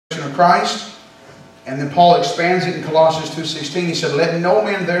Christ. And then Paul expands it in Colossians 2:16. He said, let no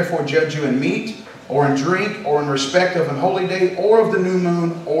man therefore judge you in meat, or in drink, or in respect of an holy day, or of the new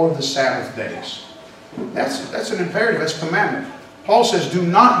moon, or of the Sabbath days. That's an imperative. That's a commandment. Paul says, do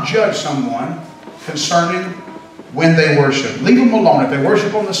not judge someone concerning when they worship. Leave them alone. If they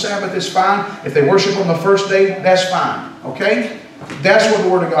worship on the Sabbath, it's fine. If they worship on the first day, that's fine. Okay? That's what the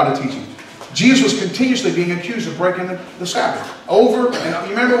Word of God is teaching. Jesus was continuously being accused of breaking the Sabbath. Over, and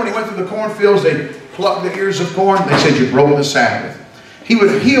you remember when he went through the cornfields, they plucked the ears of corn? They said, you broke the Sabbath. He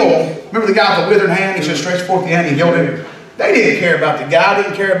would heal. Remember the guy with the withered hand? He said, stretch forth the hand. He healed him. They didn't care about the guy. They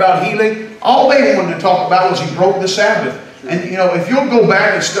didn't care about healing. All they wanted to talk about was he broke the Sabbath. And you know, if you'll go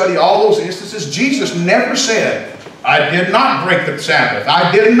back and study all those instances, Jesus never said, I did not break the Sabbath.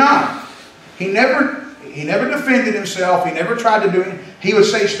 I did not. He never defended himself. He never tried to do it. He would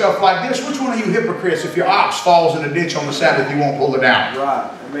say stuff like this. Which one of you hypocrites, if your ox falls in a ditch on the Sabbath, you won't pull it out?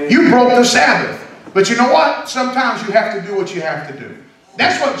 Right. I mean, you broke the Sabbath. But you know what? Sometimes you have to do what you have to do.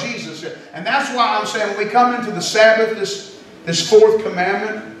 That's what Jesus said. And that's why I'm saying when we come into the Sabbath, this fourth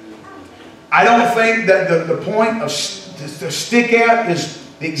commandment, I don't think that the point of to stick at is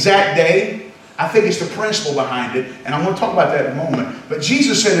the exact day. I think it's the principle behind it. And I'm going to talk about that in a moment. But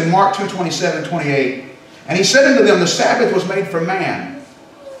Jesus said in Mark 2:27-28, and he said unto them, the Sabbath was made for man,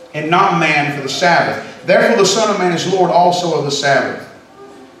 and not man for the Sabbath. Therefore the Son of Man is Lord also of the Sabbath.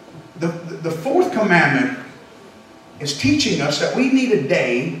 The fourth commandment is teaching us that we need a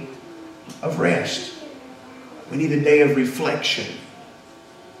day of rest. We need a day of reflection.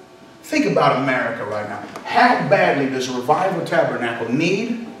 Think about America right now. How badly does Revival Tabernacle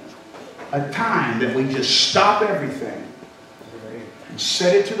need a time that we just stop everything and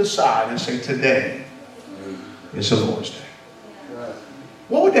set it to the side and say, today is the Lord's day.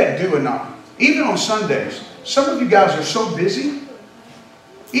 What would that do or not? Even on Sundays. Some of you guys are so busy.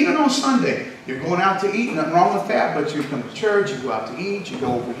 Even on Sunday, you're going out to eat. Nothing wrong with that. But you come to church, you go out to eat, you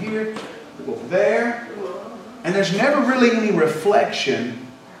go over here, you go over there. And there's never really any reflection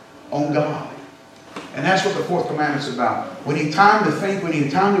on God. And that's what the fourth commandment is about. We need time to think. We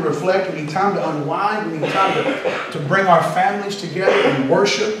need time to reflect. We need time to unwind. We need time to bring our families together and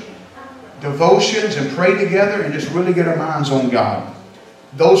worship, devotions, and pray together and just really get our minds on God.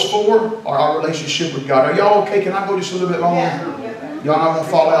 Those four are our relationship with God. Are y'all okay? Can I go just a little bit longer? Yeah. Y'all not going to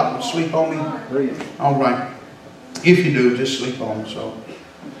fall out and sleep on me? All right. If you do, just sleep on me. So,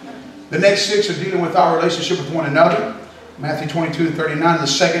 the next six are dealing with our relationship with one another. Matthew 22:39. The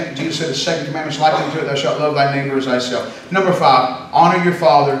second, Jesus said, the second commandment is like unto it, thou shalt love thy neighbor as thyself. Number 5, honor your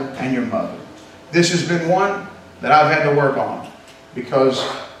father and your mother. This has been one that I've had to work on because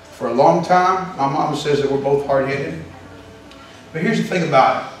for a long time, my mom says that we're both hard-headed. But here's the thing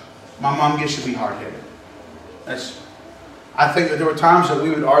about it. My mom gets to be hard-headed. I think that there were times that we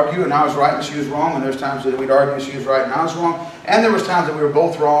would argue and I was right and she was wrong, and there's times that we'd argue and she was right and I was wrong, and there was times that we were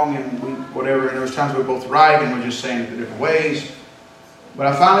both wrong and whatever, and there was times we were both right and we're just saying it in different ways. But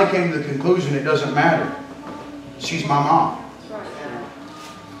I finally came to the conclusion it doesn't matter. She's my mom.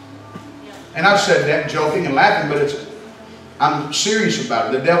 And I've said that joking and laughing, but I'm serious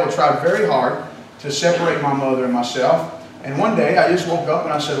about it. The devil tried very hard to separate my mother and myself. And one day I just woke up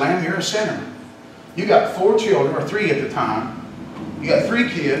and I said, Lamb, you're a sinner. You got 4 children, or 3 at the time. You got 3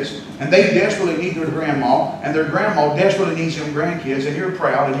 kids, and they desperately need their grandma, and their grandma desperately needs them grandkids, and you're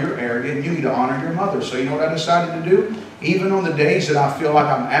proud and you're arrogant, and you need to honor your mother. So you know what I decided to do? Even on the days that I feel like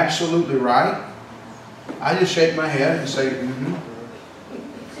I'm absolutely right, I just shake my head and say, mm-hmm.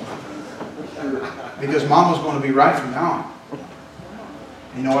 Because Mama's going to be right from now on.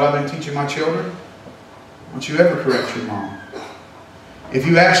 You know what I've been teaching my children? Don't you ever correct your mom. If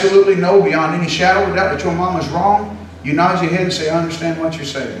you absolutely know beyond any shadow of doubt that your mom is wrong, you nod your head and say, I understand what you're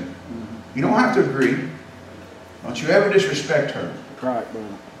saying. You don't have to agree. Don't you ever disrespect her. Right,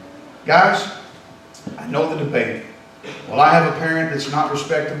 man. Guys, I know the debate. Well, I have a parent that's not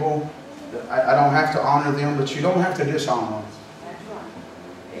respectable. I don't have to honor them, but you don't have to dishonor them.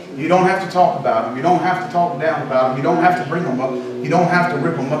 You don't have to talk about them. You don't have to talk down about them. You don't have to bring them up. You don't have to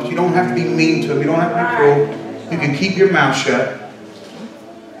rip them up. You don't have to be mean to them. You don't have to be cruel. You can keep your mouth shut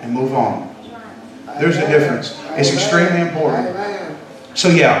and move on. There's a difference. It's extremely important. So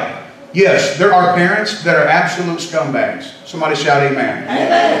yeah, yes, there are parents that are absolute scumbags. Somebody shout amen.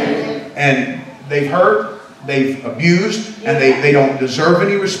 And they've hurt, they've abused, and they don't deserve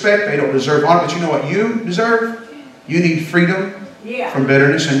any respect. They don't deserve honor. But you know what you deserve? You need freedom from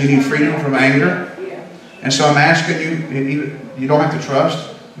bitterness, and you need freedom from anger. And so I'm asking you, you don't have to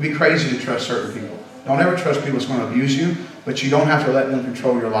trust. It'd be crazy to trust certain people. Don't ever trust people that's going to abuse you, but you don't have to let them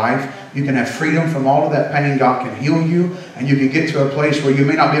control your life. You can have freedom from all of that pain. God can heal you, and you can get to a place where you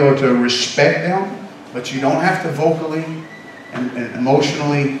may not be able to respect them, but you don't have to vocally and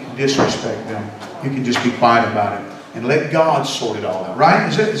emotionally disrespect them. You can just be quiet about it and let God sort it all out. Right?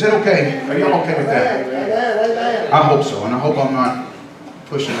 Is it okay? Are y'all okay with that? I hope so, and I hope I'm not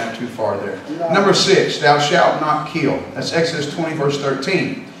pushing that too far there. Number 6, thou shalt not kill. That's Exodus 20, verse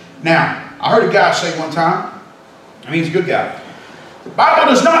 13. Now, I heard a guy say one time, I mean, he's a good guy, the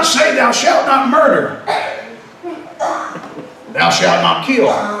Bible does not say thou shalt not murder. Thou shalt not kill.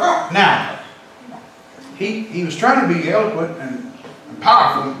 Now, he was trying to be eloquent and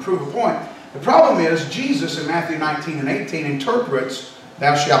powerful and prove a point. The problem is, Jesus in Matthew 19 and 18 interprets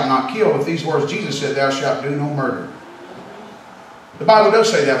thou shalt not kill with these words. Jesus said, thou shalt do no murder. The Bible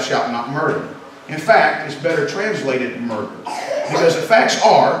does say thou shalt not murder. In fact, it's better translated murder. Because the facts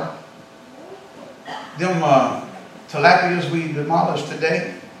are, them tilapias we demolished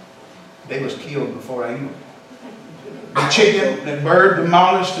today, they was killed before I knew. The chicken, that bird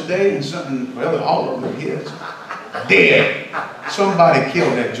demolished today, and something, well, all of them are kids. Dead. Somebody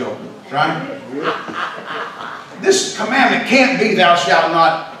killed that joker, right? This commandment can't be thou shalt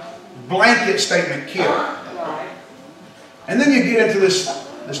not blanket statement kill. And then you get into this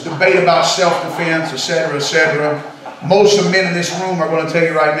debate about self-defense, etc., etc. Most of the men in this room are going to tell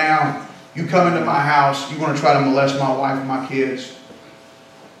you right now, you come into my house, you're going to try to molest my wife and my kids,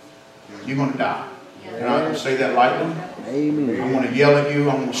 you're going to die. And I don't say that lightly. Amen. I'm going to yell at you,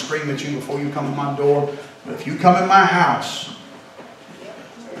 I'm going to scream at you before you come to my door. But if you come in my house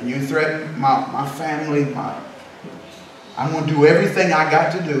and you threaten my family, I'm going to do everything I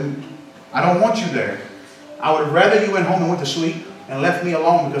got to do. I don't want you there. I would rather you went home and went to sleep and left me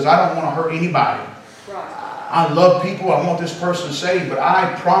alone, because I don't want to hurt anybody. I love people. I want this person saved, but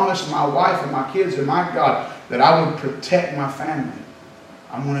I promised my wife and my kids and my God that I would protect my family.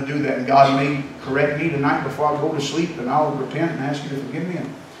 I'm going to do that, and God may correct me tonight before I go to sleep, and I'll repent and ask you to forgive me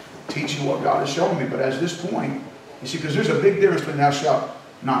and teach you what God has shown me. But at this point, you see, because there's a big difference between thou shalt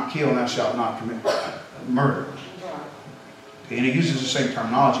not kill and thou shalt not commit murder. Okay, and it uses the same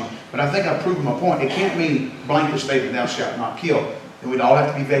terminology, but I think I've proven my point. It can't mean blanket statement, thou shalt not kill. Then we'd all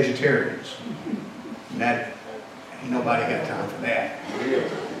have to be vegetarians. And that, ain't nobody got time for that.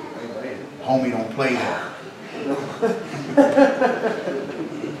 Homie don't play that.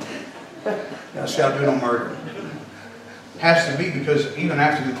 Thou shalt do no murder. Has to be, because even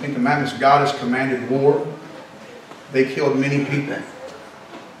after the 10 Commandments, God has commanded war. They killed many people.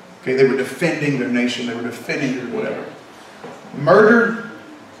 Okay, they were defending their nation. They were defending their whatever. Murder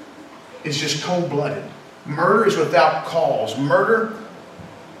is just cold-blooded. Murder is without cause. Murder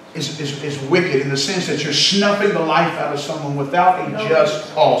is wicked in the sense that you're snuffing the life out of someone without a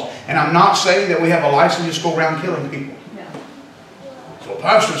just cause. And I'm not saying that we have a license to just go around killing people. So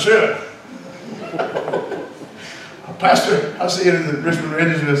Pastor said, Pastor, I see it in the Richmond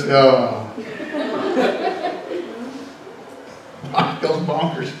Register, oh, those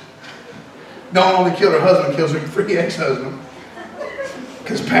bonkers. Don't only kill her husband, kills her 3 ex-husbands.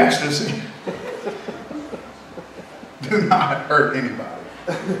 Because Pastor said, do not hurt anybody.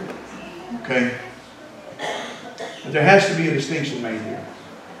 Okay? But there has to be a distinction made here.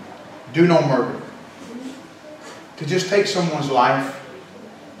 Do no murder. To just take someone's life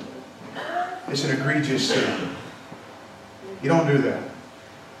is an egregious sin. You don't do that.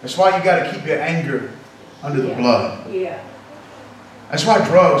 That's why you got to keep your anger under the blood. Yeah. That's why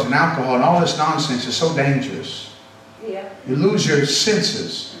drugs and alcohol and all this nonsense is so dangerous. Yeah. You lose your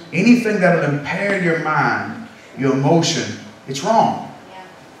senses. Anything that will impair your mind, your emotion, it's wrong.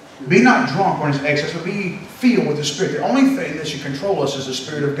 Yeah. Be not drunk when it's excess, but be filled with the Spirit. The only thing that should control us is the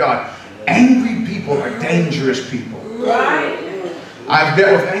Spirit of God. Angry people are dangerous people. Right. I've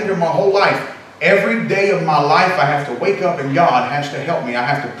dealt with anger my whole life. Every day of my life I have to wake up and God has to help me. I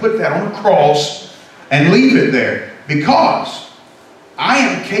have to put that on the cross and leave it there, because I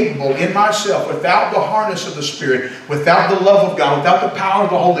am capable in myself, without the harness of the Spirit, without the love of God, without the power of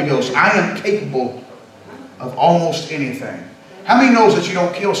the Holy Ghost, I am capable of almost anything. How many knows that you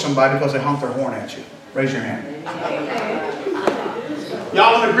don't kill somebody because they honk their horn at you? Raise your hand.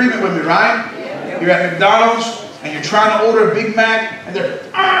 Y'all in agreement with me, right? You're at McDonald's and you're trying to order a Big Mac and they're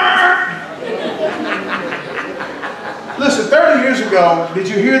Listen, 30 years ago, did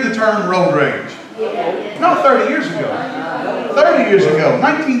you hear the term road rage? No, 30 years ago. 30 years ago,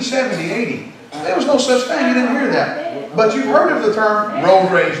 1970, 80. There was no such thing. You didn't hear that. But you've heard of the term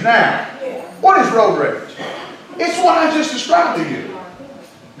road rage now. What is road rage? It's what I just described to you.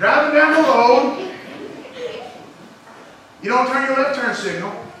 Driving down the road, you don't turn your left turn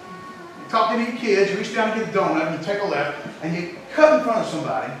signal. talking to your kids, you reach down to get a donut, and you take a left, and you cut in front of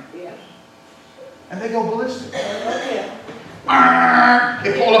somebody, and they go ballistic. They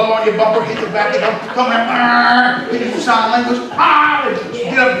pull up on your bumper, hit the back of them, come in, hit you sign language, they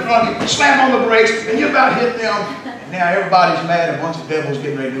get up in front of you, slam on the brakes, and you about hit them, and now everybody's mad and a bunch of devils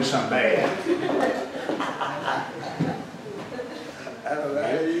getting ready to do something bad.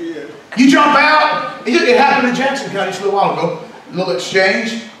 You jump out. It happened in Jackson County just a little while ago. A little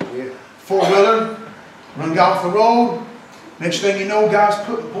exchange. Four-wheeler. Run off the road. Next thing you know, guys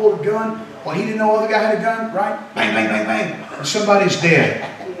pulled a gun. Well, he didn't know other guy had a gun, right? Bang, bang, bang, bang. And somebody's dead.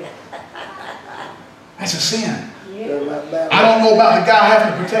 That's a sin. I don't know about the guy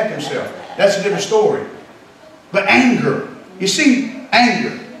having to protect himself. That's a different story. But anger. You see,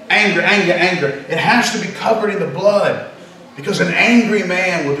 anger. It has to be covered in the blood. Because an angry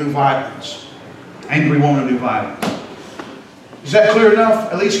man will do violence. Angry woman will do violence. Is that clear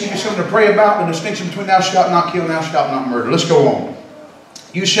enough? At least give you something to pray about. The distinction between thou shalt not kill, thou shalt not murder. Let's go on.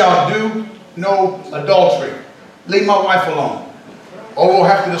 You shall do no adultery. Leave my wife alone. Or we'll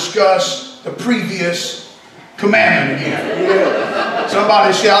have to discuss the previous commandment again.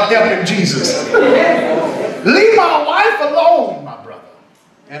 Somebody shout, help him, Jesus. Leave my wife alone, my brother.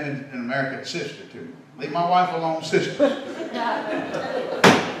 And in America, sister too. Leave my wife alone, sister.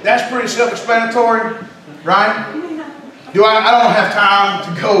 That's pretty self-explanatory, right? I don't have time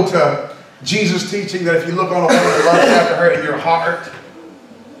to go to Jesus' teaching that if you look on a woman, you lust after her in your heart.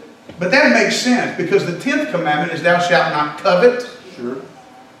 But that makes sense because the 10th commandment is thou shalt not covet. Sure.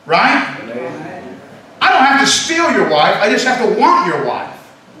 Right? I don't have to steal your wife. I just have to want your wife.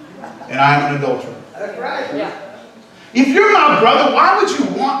 And I am an adulterer. That's right. Yeah. If you're my brother, why would you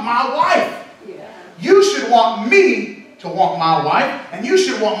want my wife? You should want me to want my wife, and you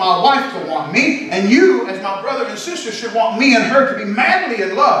should want my wife to want me, and you, as my brother and sister, should want me and her to be madly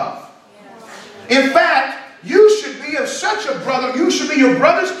in love. In fact, you should be of such a brother, you should be your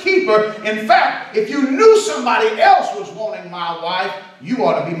brother's keeper. In fact, if you knew somebody else was wanting my wife, you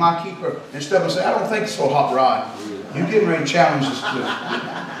ought to be my keeper. Instead of saying, I don't think so, hot rod. You're getting ready to challenge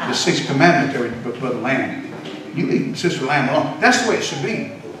the 6th commandment there with Brother Lamb. You leave Sister Lamb alone. That's the way it should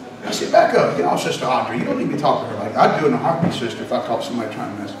be. I said, back up. Get off Sister Audrey. You don't need to be talking to her like that. I'd do it in a heartbeat, sister, if I caught somebody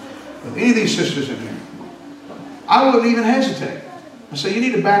trying to mess with any of these sisters in here. I wouldn't even hesitate. I say, you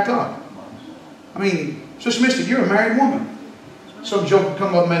need to back up. I mean, Sister Misty, you're a married woman. Some joke will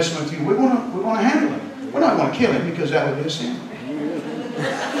come up messing with you. We want to handle it. We're not going to kill him because that would be a sin.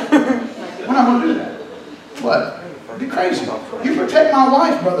 We're not going to do that. What? It'd be crazy. You protect my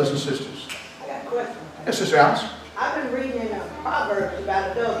wife, brothers and sisters. I got a question. Yes, Sister Alice. I've been reading in Proverbs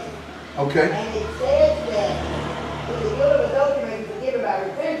about adultery. Okay. And it says that if the guilt of adultery may be forgiven by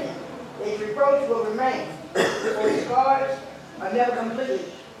repentance, its reproach will remain, for its scars are never completed.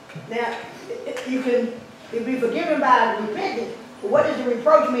 Now, you can be forgiven by repentance, but what does the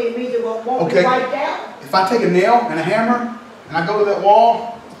reproach mean? It means it won't be wiped out? If I take a nail and a hammer, and I go to that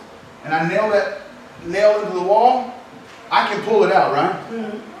wall, and I nail that nail into the wall, I can pull it out, right?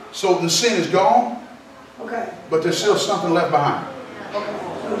 Mm-hmm. So the sin is gone. Okay. But there's still something left behind. Okay.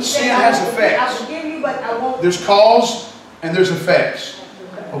 So sin has effects. I forgive you, but I won't. There's cause and there's effects.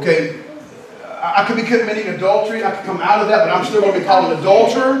 Okay. I could be committing adultery. I could come out of that, but I'm still going to be called an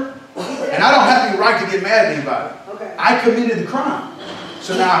adulterer. And I don't have any right to get mad at anybody. Okay. I committed the crime.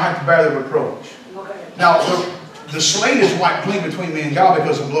 So now I have to bear the reproach. Okay. Now, the slate is wiped clean between me and God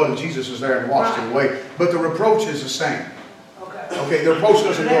because the blood of Jesus is there and washed it away. But the reproach is the same. Okay, the reproach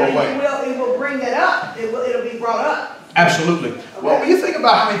doesn't go away. It will bring that up. It'll be brought up. Absolutely. Okay. Well, when you think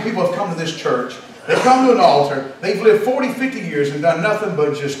about how many people have come to this church, they've come to an altar, they've lived 40, 50 years and done nothing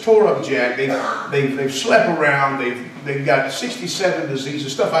but just tore up jack. They've slept around. They've got 67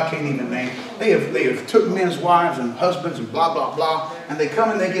 diseases, stuff I can't even name. They have took men's wives and husbands and blah, blah, blah. And they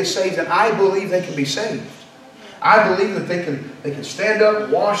come and they get saved, and I believe they can be saved. I believe that they can stand up,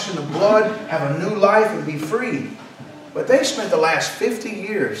 wash in the blood, have a new life, and be free. But they spent the last 50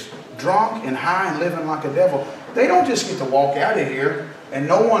 years drunk and high and living like a devil. They don't just get to walk out of here and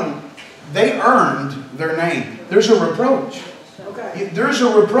they earned their name. There's a reproach. Okay. There's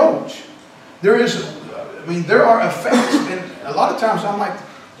a reproach. There are effects. And a lot of times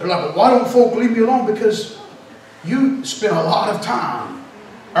they're like, well, why don't folk leave me alone? Because you spent a lot of time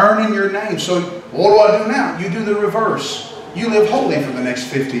earning your name. So what do I do now? You do the reverse. You live holy for the next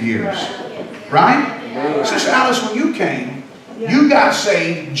 50 years. Right? Sister Alice, when you came, you got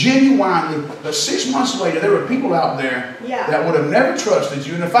saved genuinely, but 6 months later, there were people out there that would have never trusted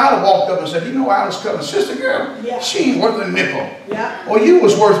you. And if I had walked up and said, you know, Alice Cutler, sister girl, she ain't worth a nickel. Well, you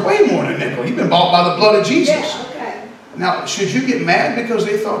was worth way more than a nickel. You've been bought by the blood of Jesus. Now, should you get mad because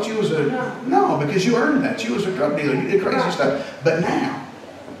they thought you was a... No, because you earned that. You was a drug dealer. You did crazy stuff. But now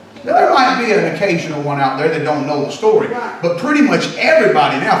there might be an occasional one out there that don't know the story. But pretty much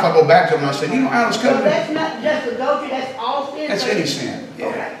everybody now, if I go back to them and I say, you know, Alice Covenant... So that's not just adultery, that's all sin? That's any sin. Yeah.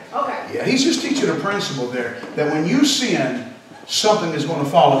 Okay. Okay. Yeah, he's just teaching a principle there that when you sin, something is going to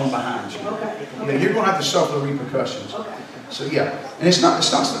follow in behind you. Okay. Yeah, you're going to have to suffer the repercussions. Okay. So yeah, and it's not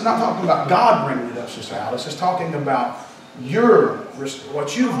talking about God bringing it up, Sister Alice. It's talking about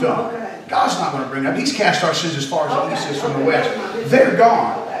what you've done. Okay. God's not going to bring it up. He's cast our sins as far as the east is from the west. They're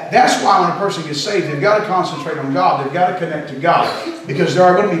gone. That's why when a person gets saved, they've got to concentrate on God. They've got to connect to God. Because there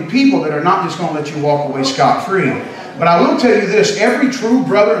are going to be people that are not just going to let you walk away scot-free. But I will tell you this, every true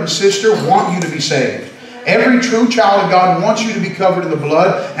brother and sister want you to be saved. Every true child of God wants you to be covered in the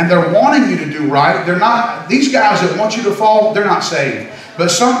blood, and they're wanting you to do right. They're not, these guys that want you to fall, they're not saved.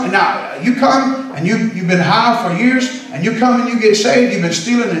 But now, you come and you've been high for years, and you come and you get saved, you've been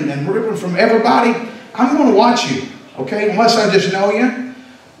stealing and ripping from everybody. I'm going to watch you, okay? Unless I just know you.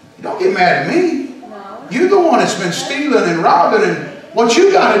 Don't get mad at me. No. You're the one that's been stealing and robbing, and what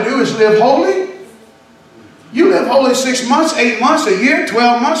you got to do is live holy. You live holy 6 months, 8 months, a year,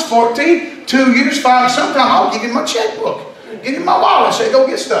 12 months, 14, 2 years, 5. Sometimes I'll give you my checkbook. Give you my wallet. Say, go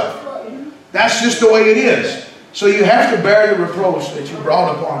get stuff. That's just the way it is. So you have to bear the reproach that you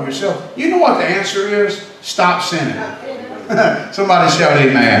brought upon yourself. You know what the answer is? Stop sinning. Somebody shout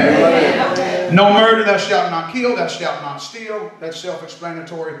amen. No murder, thou shalt not kill, thou shalt not steal. That's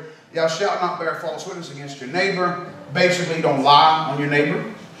self-explanatory. Thou shalt not bear false witness against your neighbor. Basically, don't lie on your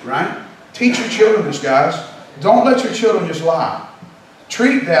neighbor. Right? Teach your children this, guys. Don't let your children just lie.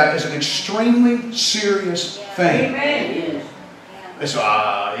 Treat that as an extremely serious thing. Amen. It's,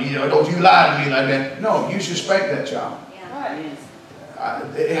 don't you lie to me like that. No, you should spank that child.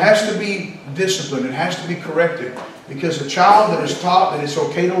 It has to be disciplined. It has to be corrected. Because a child that is taught that it's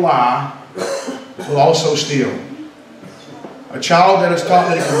okay to lie will also steal. A child that is taught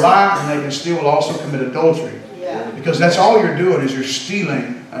that it can lie and they can steal will also commit adultery. Because that's all you're doing is you're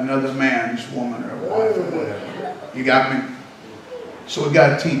stealing another man's woman or wife or whatever. You got me? So we've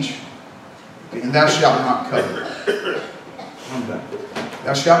got to teach. And thou shalt not covet. I'm done.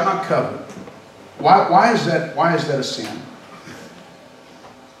 Thou shalt not covet. Why is that a sin?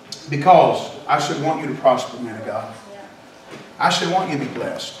 Because I should want you to prosper, man of God. I should want you to be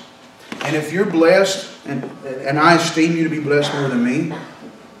blessed. And if you're blessed, and I esteem you to be blessed more than me,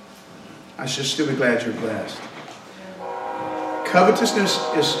 I should still be glad you're blessed. Covetousness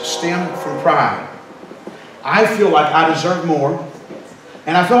is stemmed from pride. I feel like I deserve more,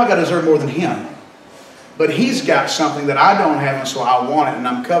 and I feel like I deserve more than him. But he's got something that I don't have, and so I want it, and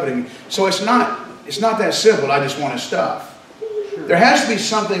I'm coveting. So it's not that simple. I just want his stuff. There has to be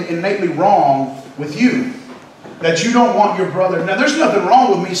something innately wrong with you that you don't want your brother. Now, there's nothing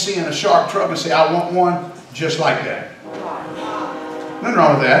wrong with me seeing a sharp truck and say, I want one just like that. Nothing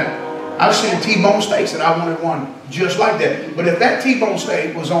wrong with that. I've seen T-bone steaks that I wanted one just like that. But if that T-bone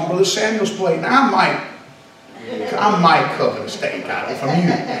steak was on Brother Samuel's plate, now I might cover the steak out from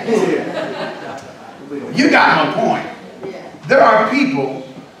you. You got my point. There are people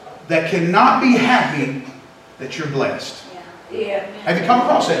that cannot be happy that you're blessed. Have you come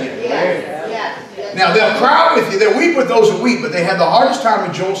across that yet? Yes. Now they'll cry with you. They'll weep with those that weep, but they have the hardest time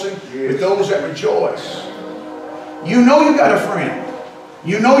rejoicing with those that rejoice. You know you got a friend.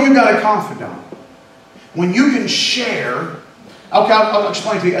 You know you got a confidant. When you can share, okay, I'll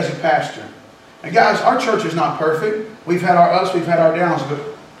explain to you as a pastor. And guys, our church is not perfect. We've had our ups, we've had our downs, but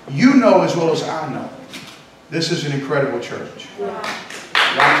you know as well as I know, this is an incredible church. Right?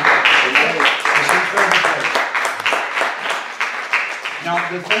 Now,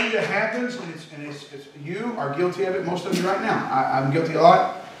 the thing that happens, and it's you are guilty of it, most of you right now. I'm guilty a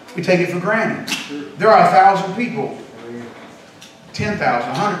lot. We take it for granted. There are 1,000 people, 10,000,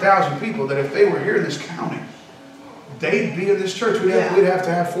 100,000 people that if they were here in this county, they'd be in this church. We'd have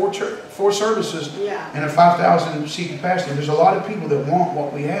to have four services and a 5,000 seat capacity. There's a lot of people that want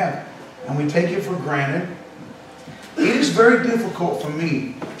what we have, and we take it for granted. It is very difficult for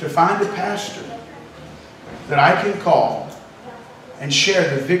me to find a pastor that I can call and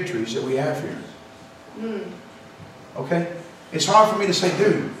share the victories that we have here. Okay? It's hard for me to say,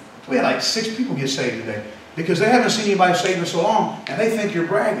 dude, we had like 6 people get saved today. Because they haven't seen anybody saved in so long, and they think you're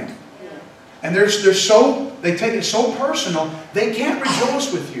bragging. And they take it so personal, they can't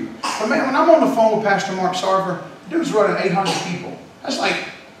rejoice with you. But man, when I'm on the phone with Pastor Mark Sarver, dude's running 800 people. That's like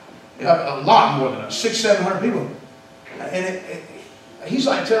a lot more than 600-700 people. And he's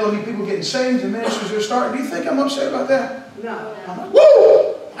like telling me people getting saved and ministries are starting. Do you think I'm upset about that? No. I'm like,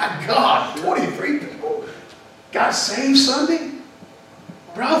 woo! My God, 23 people got got saved Sunday?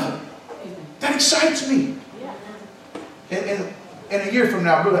 Brother, that excites me. In a year from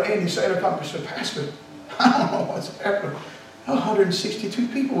now, Brother Andy said, Pastor, I don't know what's happening. 162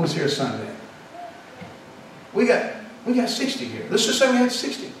 people was here Sunday. We got 60 here. Let's just say we had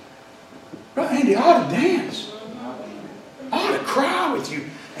 60. Brother Andy, I ought to dance. I ought to cry with you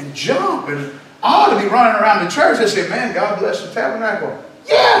and jump, and I ought to be running around the church. I said, man, God bless the Tabernacle.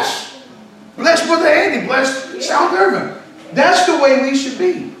 Yes! Bless Brother Andy. Bless South Irvin. That's the way we should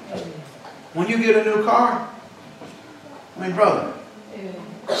be. When you get a new car, I mean, brother,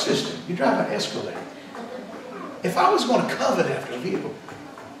 sister, you drive an Escalade. If I was going to covet after a vehicle,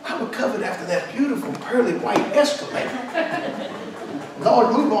 I would covet after that beautiful pearly white Escalade.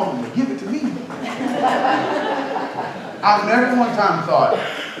 Lord, move on and give it to me. I've never one time thought,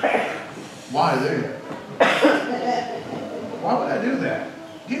 why there? Why would I do that?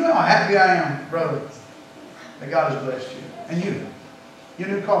 Do you know how happy I am, brother, that God has blessed you? And you, your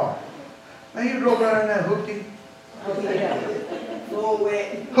new car. Man, you drove around in that hoopty.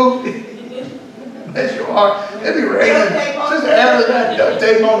 Hoopty. Bless your heart. It'd be raining. Sister Evelyn had duct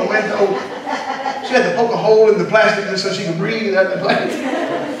tape on the window. She had to poke a hole in the plastic so she could breathe out the plastic.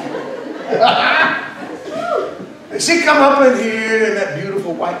 And she come up in here in that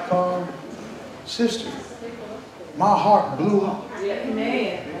beautiful white car. Sister, my heart blew up.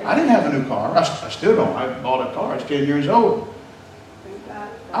 I didn't have a new car. I still don't. I bought a car. I was 10 years old.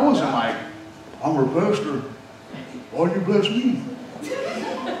 I wasn't like, I'm her pastor. Why do you bless me?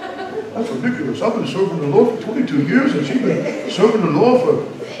 That's ridiculous. I've been serving the Lord for 22 years and she's been serving the Lord for...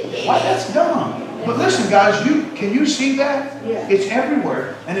 Why, that's dumb. But listen, guys, can you see that? Yeah. It's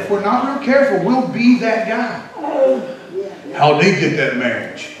everywhere. And if we're not real careful, we'll be that guy. How'd they get that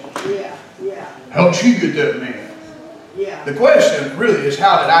marriage? How'd she get that man? The question really is,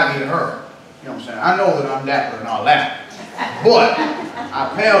 how did I get her? You know what I'm saying? I know that I'm dapper and all that. But I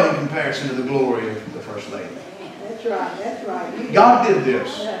pale in comparison to the glory of the First Lady. That's right, that's right. God did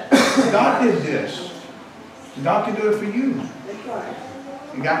this. God did this. God can do it for you. That's right.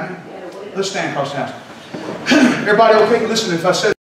 You got me? Let's stand across the house. Everybody okay? Listen, if I said